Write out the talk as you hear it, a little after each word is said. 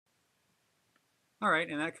All right,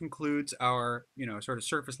 and that concludes our, sort of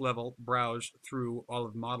surface level browse through all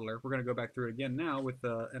of Modeler. We're going to go back through it again now with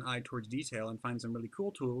an eye towards detail and find some really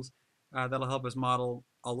cool tools that'll help us model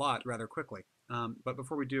a lot rather quickly. But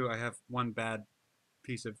before we do, I have one bad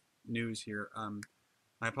piece of news here.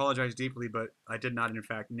 I apologize deeply, but I did not, in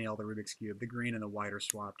fact, nail the Rubik's Cube. The green and the white are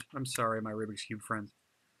swapped. I'm sorry, my Rubik's Cube friends.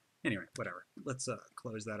 Anyway, whatever. Let's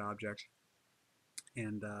close that object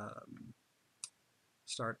and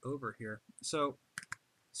start over here.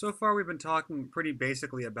 So far we've been talking pretty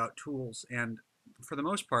basically about tools, and for the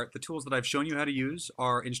most part, the tools that I've shown you how to use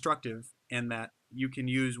are instructive and that you can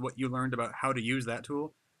use what you learned about how to use that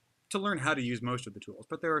tool to learn how to use most of the tools.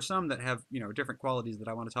 But there are some that have, different qualities that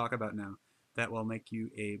I want to talk about now that will make you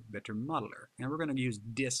a better modeler. And we're going to use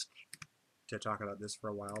disk to talk about this for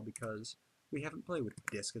a while because we haven't played with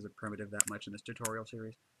disk as a primitive that much in this tutorial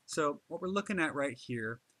series. So what we're looking at right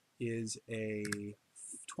here is a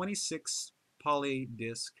 26 poly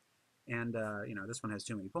disk, and this one has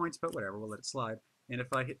too many points, but whatever, we'll let it slide. And if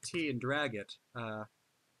I hit T and drag it,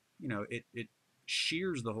 it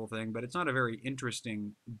shears the whole thing, but it's not a very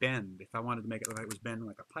interesting bend. If I wanted to make it look like it was bending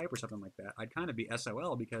like a pipe or something like that, I'd kind of be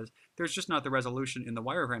SOL because there's just not the resolution in the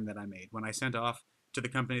wireframe that I made. When I sent off to the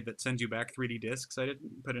company that sends you back 3D discs, I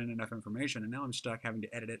didn't put in enough information, and now I'm stuck having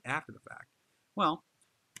to edit it after the fact. Well,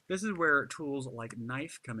 this is where tools like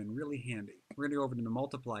knife come in really handy. We're going to go over to the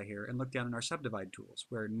multiply here and look down in our subdivide tools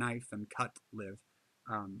where knife and cut live.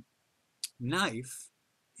 Knife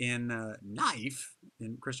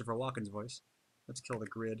in Christopher Walken's voice. Let's kill the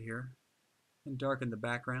grid here and darken the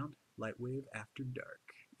background. Lightwave after dark.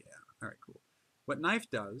 Yeah, all right, cool. What knife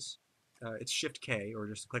does, it's Shift K or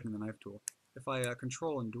just clicking the knife tool. If I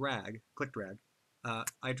control and click drag,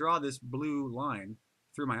 I draw this blue line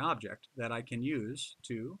through my object that I can use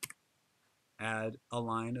to add a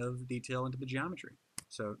line of detail into the geometry.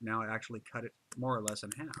 So now I actually cut it more or less in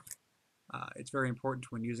half. It's very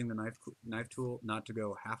important when using the knife tool not to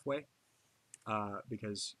go halfway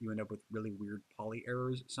because you end up with really weird poly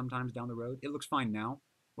errors sometimes down the road. It looks fine now.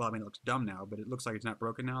 Well, I mean, it looks dumb now, but it looks like it's not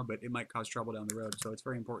broken now, but it might cause trouble down the road. So it's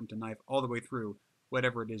very important to knife all the way through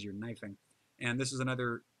whatever it is you're knifing. And this is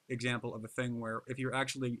another example of a thing where if you're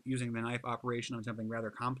actually using the knife operation on something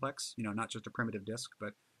rather complex, not just a primitive disk,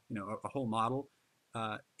 but a whole model,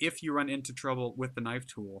 if you run into trouble with the knife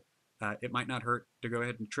tool, it might not hurt to go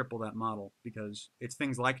ahead and triple that model because it's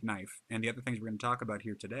things like knife and the other things we're going to talk about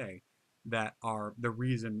here today that are the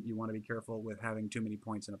reason you want to be careful with having too many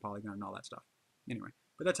points in a polygon and all that stuff. Anyway,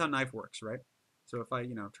 but that's how knife works, right? So if I,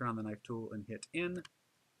 turn on the knife tool and hit in,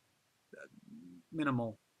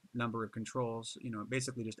 minimal number of controls,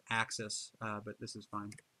 basically just axis, but this is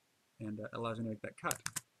fine and allows me to make that cut.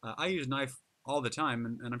 I use knife all the time,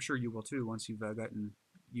 and I'm sure you will too once you've gotten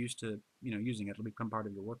used to using it. It'll become part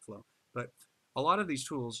of your workflow. But a lot of these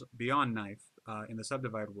tools beyond knife in the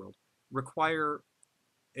subdivide world require,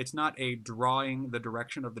 it's not a drawing the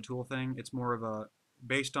direction of the tool thing. It's more of a,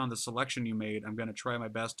 based on the selection you made, I'm going to try my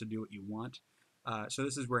best to do what you want. So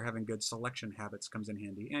this is where having good selection habits comes in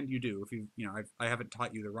handy, and you do if I haven't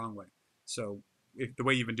taught you the wrong way. So if the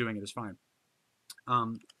way you've been doing it is fine.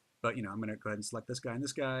 But I'm going to go ahead and select this guy and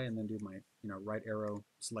this guy, and then do my right arrow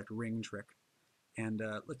select ring trick, and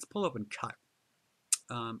let's pull open cut.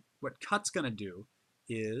 What cut's going to do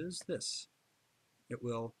is this. It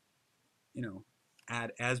will,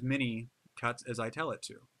 add as many cuts as I tell it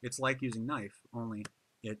to. It's like using knife, only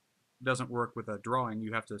it doesn't work with a drawing.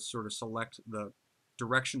 You have to sort of select the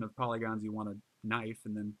direction of polygons you want to knife,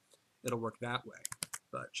 and then it'll work that way.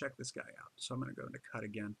 But check this guy out. So I'm going to go into cut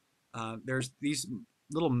again. There's these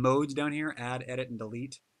little modes down here, add, edit, and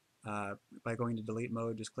delete. By going to delete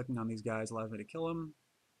mode, just clicking on these guys allows me to kill them.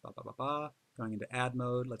 Going into add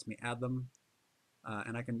mode lets me add them.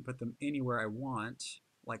 And I can put them anywhere I want,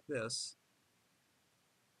 like this,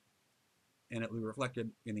 and it will be reflected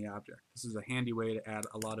in the object. This is a handy way to add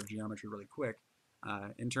a lot of geometry really quick.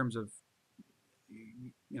 In terms of,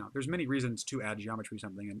 there's many reasons to add geometry to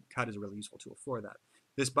something, and cut is a really useful tool for that.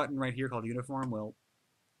 This button right here called uniform will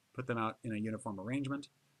put them out in a uniform arrangement.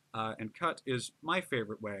 And cut is my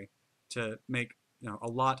favorite way to make a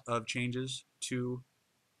lot of changes to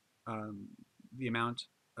the amount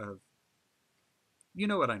of, you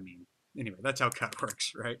know what I mean. Anyway, that's how cut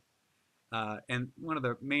works, right? And one of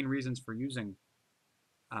the main reasons for using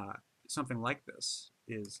something like this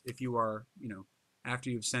is if you are, after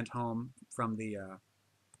you've sent home from the,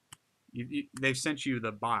 they've sent you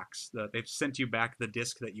the box, they've sent you back the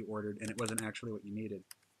disk that you ordered and it wasn't actually what you needed.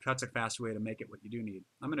 Cut's a fast way to make it what you do need.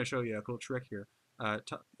 I'm going to show you a cool trick here. I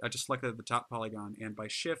just selected the top polygon, and by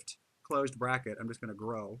shift closed bracket, I'm just going to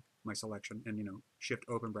grow my selection, and shift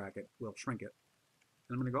open bracket will shrink it.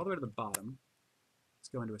 And I'm going to go all the way to the bottom. Let's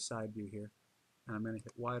go into a side view here. And I'm going to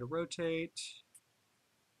hit Y to rotate,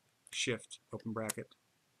 Shift, open bracket,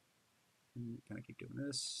 and kind of keep doing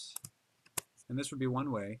this. And this would be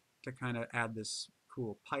one way to kind of add this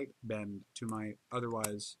cool pipe bend to my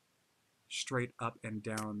otherwise straight up and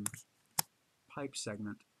down pipe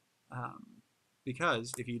segment.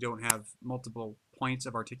 Because if you don't have multiple points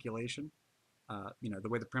of articulation, the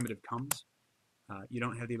way the primitive comes, you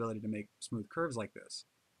don't have the ability to make smooth curves like this.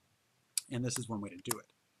 And this is one way to do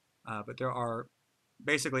it. But there are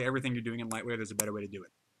basically everything you're doing in Lightwave, there's a better way to do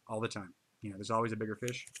it all the time. There's always a bigger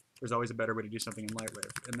fish. There's always a better way to do something in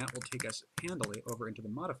Lightwave. And that will take us handily over into the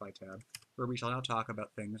Modify tab, where we shall now talk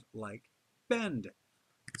about things like bend.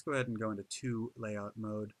 Let's go ahead and go into 2 layout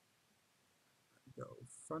mode. Go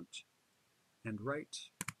front and right.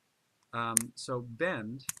 So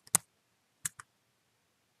bend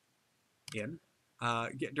in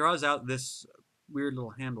draws out this weird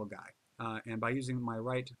little handle guy. And by using my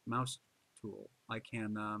right mouse tool, I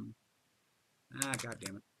can, god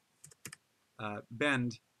damn it.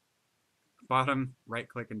 Bend, bottom, right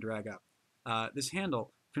click, and drag up. This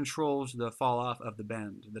handle controls the fall off of the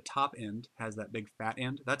bend. The top end has that big fat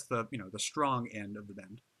end. That's the the strong end of the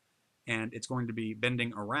bend, and it's going to be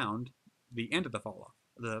bending around the end of the fall off,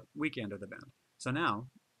 the weak end of the bend. So now,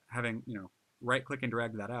 having right click and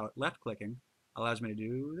drag that out, left clicking allows me to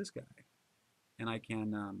do this guy, and I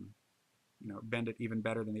can bend it even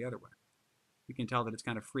better than the other way. You can tell that it's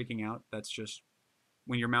kind of freaking out. That's just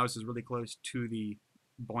when your mouse is really close to the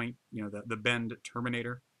point, the bend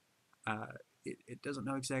terminator. It doesn't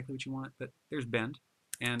know exactly what you want, but there's bend,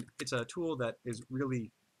 and it's a tool that is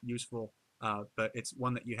really useful, but it's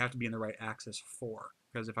one that you have to be in the right axis for,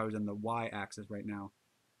 because if I was in the Y axis right now,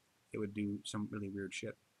 it would do some really weird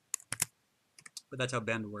shit. But that's how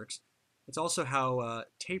bend works. It's also how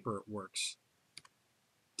taper works.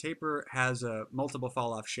 Taper has multiple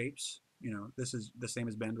fall-off shapes. This is the same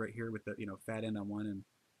as bend right here with the fat end on one and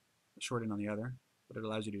short end on the other, but it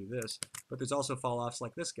allows you to do this. But there's also fall-offs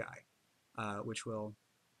like this guy, which will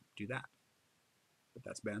do that. But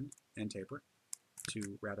that's bend and taper,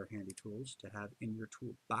 two rather handy tools to have in your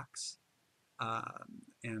toolbox.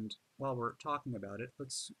 And while we're talking about it,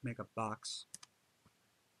 let's make a box.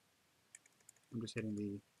 I'm just hitting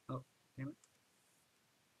the, oh, damn it.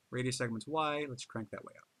 Radius segments Y, let's crank that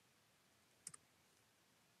way up.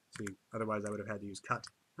 See, otherwise I would have had to use cut.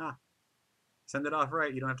 Send it off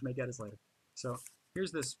right, you don't have to make edits later. So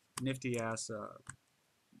here's this nifty ass,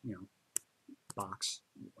 box.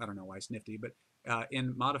 I don't know why it's nifty, but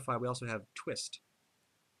in Modify we also have twist.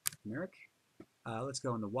 Numeric. Let's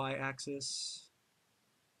go on the Y axis.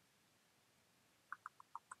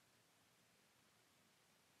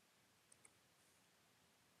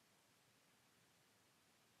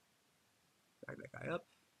 Drag that guy up.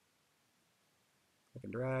 Click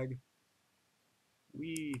and drag. But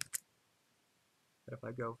if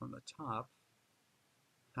I go from the top,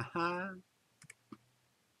 haha,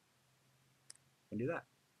 can do that.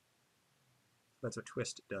 That's what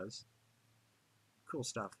twist does. Cool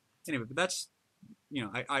stuff. Anyway, but that's,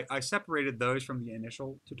 I separated those from the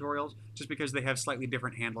initial tutorials just because they have slightly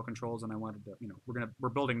different handle controls, and I wanted to, we're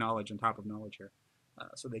building knowledge on top of knowledge here,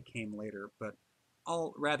 so they came later. But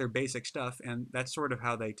all rather basic stuff, and that's sort of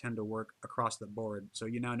how they tend to work across the board. So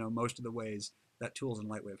you now know most of the ways that tools in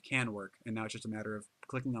Lightwave can work, and now it's just a matter of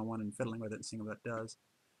clicking on one and fiddling with it and seeing what that does.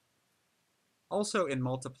 Also in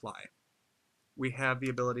Multiply, we have the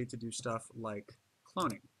ability to do stuff like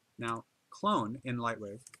cloning. Now, clone in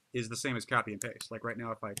Lightwave is the same as copy and paste. Like right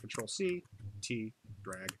now, if I Control-C, T,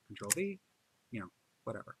 drag, Control-V,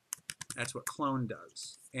 whatever. That's what clone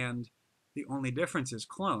does. And the only difference is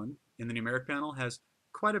clone in the numeric panel has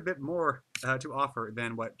quite a bit more to offer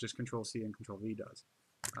than what just Control-C and Control-V does.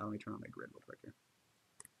 Let me turn on my grid real quick here.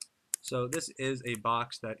 So this is a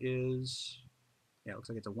box that is, it looks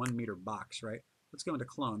like it's a 1 meter box, right? Let's go into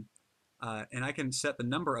clone. And I can set the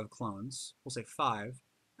number of clones, we'll say 5,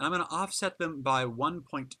 and I'm going to offset them by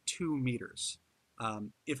 1.2 meters.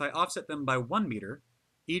 If I offset them by 1 meter,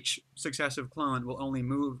 each successive clone will only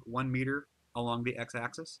move 1 meter along the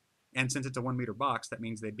x-axis. And since it's a 1 meter box, that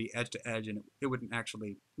means they'd be edge to edge, and it wouldn't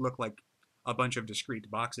actually look like a bunch of discrete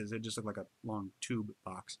boxes. It'd just look like a long tube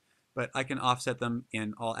box. But I can offset them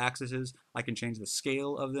in all axes. I can change the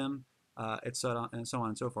scale of them, and so on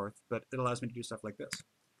and so forth. But it allows me to do stuff like this.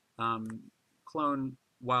 Clone,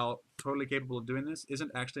 while totally capable of doing this,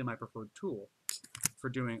 isn't actually my preferred tool for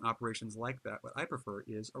doing operations like that. What I prefer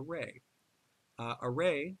is array.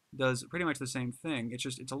 Array does pretty much the same thing. It's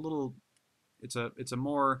just it's a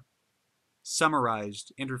more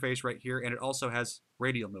summarized interface right here, and it also has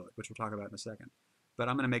radial mode, which we'll talk about in a second. but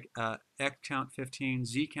I'm going to make x count 15,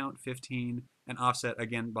 z count 15, and offset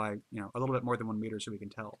again by a little bit more than 1 meter so we can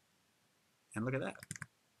tell. And look at that.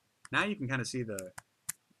 Now you can kind of see you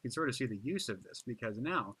can sort of see the use of this, because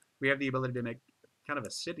now we have the ability to make kind of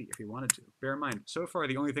a city if we wanted to. Bear in mind, so far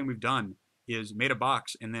the only thing we've done is made a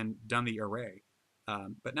box and then done the array.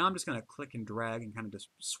 But now I'm just going to click and drag and kind of just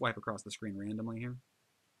swipe across the screen randomly here.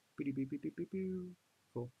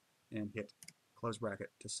 Cool. And hit close bracket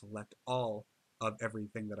to select all of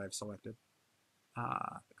everything that I've selected.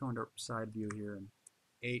 Go into side view here and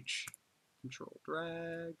H, control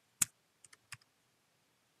drag.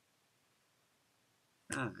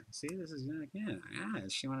 See, this is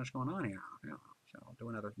see what's going on here. Yeah. So I'll do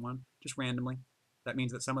another one, just randomly. That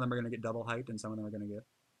means that some of them are going to get double height and some of them are going to get,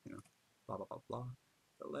 blah, blah, blah, blah.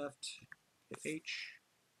 Go left, hit H.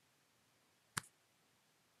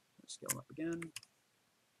 Scale them up again.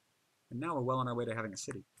 And now we're well on our way to having a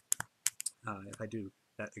city. If I do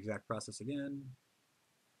that exact process again,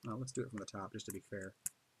 well, let's do it from the top just to be fair.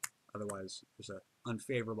 Otherwise, there's an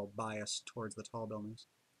unfavorable bias towards the tall buildings.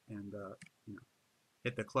 And,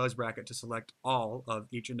 hit the close bracket to select all of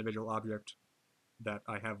each individual object that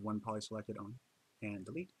I have one poly selected on, and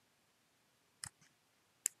delete.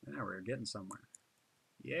 Now we're getting somewhere.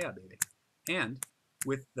 Yeah, baby. And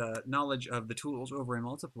with the knowledge of the tools over in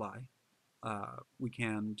Multiply, we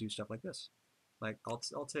can do stuff like this. Like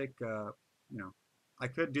I'll take, I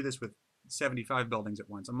could do this with 75 buildings at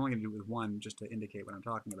once. I'm only going to do it with one just to indicate what I'm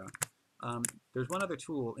talking about. There's one other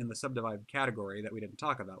tool in the subdivide category that we didn't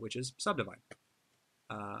talk about, which is subdivide.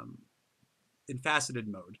 In faceted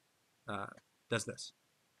mode, does this.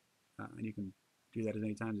 And you can do that as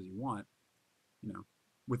many times as you want,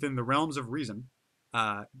 within the realms of reason.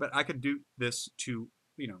 But I could do this to,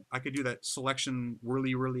 I could do that selection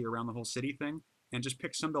whirly around the whole city thing and just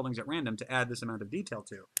pick some buildings at random to add this amount of detail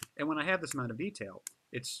to. And when I have this amount of detail,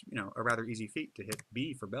 it's, a rather easy feat to hit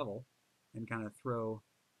B for bevel and kind of throw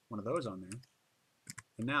one of those on there.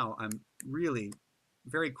 And now I'm really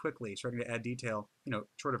very quickly starting to add detail,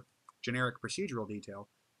 sort of generic procedural detail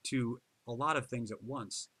to a lot of things at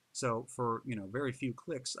once. So for, very few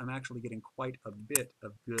clicks, I'm actually getting quite a bit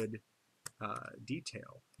of good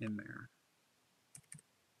detail in there.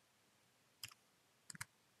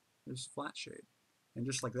 There's flat shade. And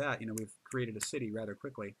just like that, we've created a city rather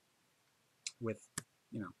quickly with,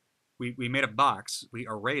 we made a box, we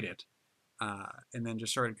arrayed it, and then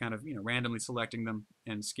just started kind of, randomly selecting them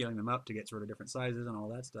and scaling them up to get sort of different sizes and all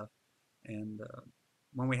that stuff. And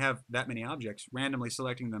when we have that many objects, randomly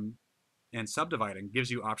selecting them and subdividing gives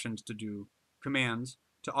you options to do commands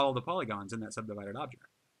to all the polygons in that subdivided object.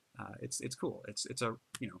 It's cool. It's a,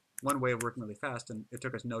 one way of working really fast, and it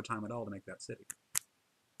took us no time at all to make that city.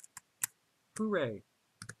 Hooray!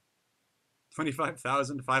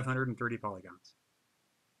 25,530 polygons.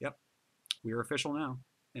 Yep, we are official now.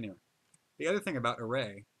 Anyway. The other thing about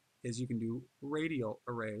array is you can do radial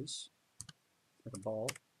arrays, like a ball,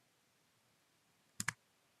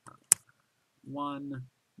 1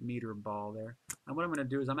 meter ball there. And what I'm going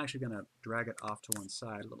to do is I'm actually going to drag it off to one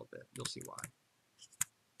side a little bit. You'll see why.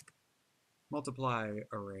 Multiply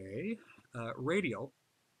array, radial,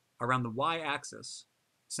 around the y-axis,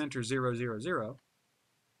 center 0, 0, 0,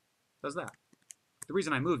 does that. The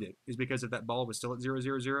reason I moved it is because if that ball was still at 0,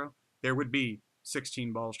 0, 0, there would be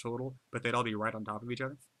 16 balls total, but they'd all be right on top of each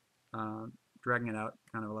other. Dragging it out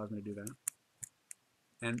kind of allows me to do that.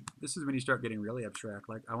 And this is when you start getting really abstract.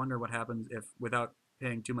 Like, I wonder what happens if, without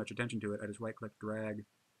paying too much attention to it, I just right-click, drag,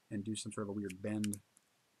 and do some sort of a weird bend.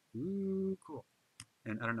 Ooh, cool.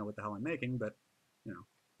 And I don't know what the hell I'm making, but, I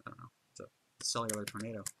don't know. It's a cellular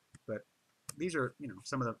tornado. But these are,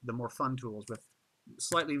 some of the more fun tools with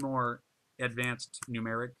slightly more advanced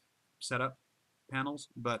numeric setup panels,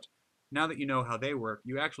 but now that you know how they work,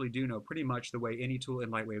 you actually do know pretty much the way any tool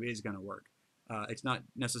in Lightwave is going to work. It's not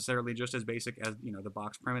necessarily just as basic as, the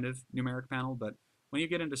box primitive numeric panel, but when you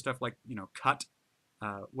get into stuff like, cut,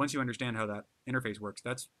 once you understand how that interface works,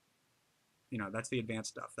 that's the advanced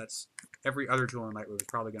stuff. That's every other tool in Lightwave is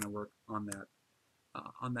probably going to work on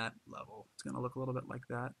that level. It's going to look a little bit like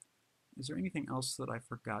that. Is there anything else that I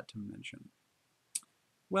forgot to mention?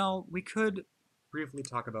 Well, we could briefly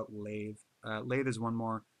talk about Lathe. Lathe is one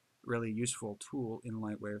more really useful tool in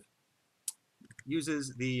Lightwave.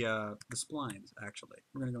 Uses the splines, actually.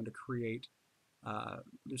 We're going to go into create,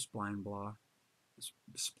 do spline blah.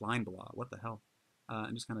 Spline blah, what the hell?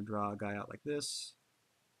 And just kind of draw a guy out like this.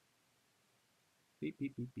 Beep,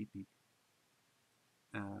 beep, beep, beep, beep.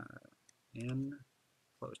 And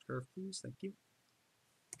closed curve, please, thank you.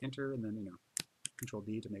 Enter, and then, Control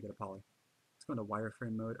D to make it a poly. Let's go into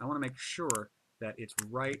wireframe mode. I want to make sure that it's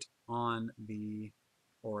right on the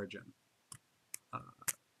origin.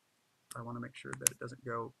 I want to make sure that it doesn't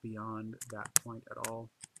go beyond that point at all.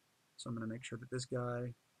 So I'm going to make sure that this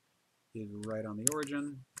guy is right on the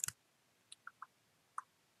origin.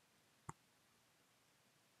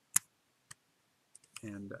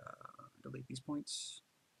 And delete these points.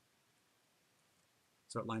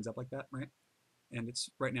 So it lines up like that, right? And it's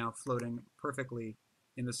right now floating perfectly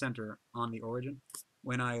in the center on the origin.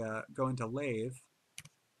 When I go into Lathe,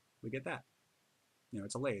 we get that. You know,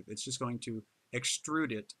 it's a lathe. It's just going to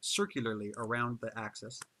extrude it circularly around the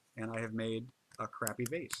axis, and I have made a crappy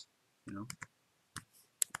vase. You know,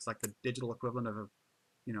 it's like the digital equivalent of a,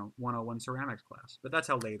 101 ceramics class. But that's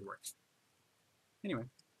how lathe works. Anyway,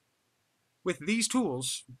 with these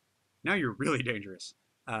tools, now you're really dangerous.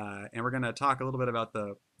 And we're going to talk a little bit about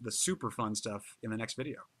the super fun stuff in the next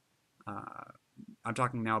video. I'm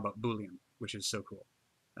talking now about Boolean, which is so cool.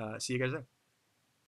 See you guys there.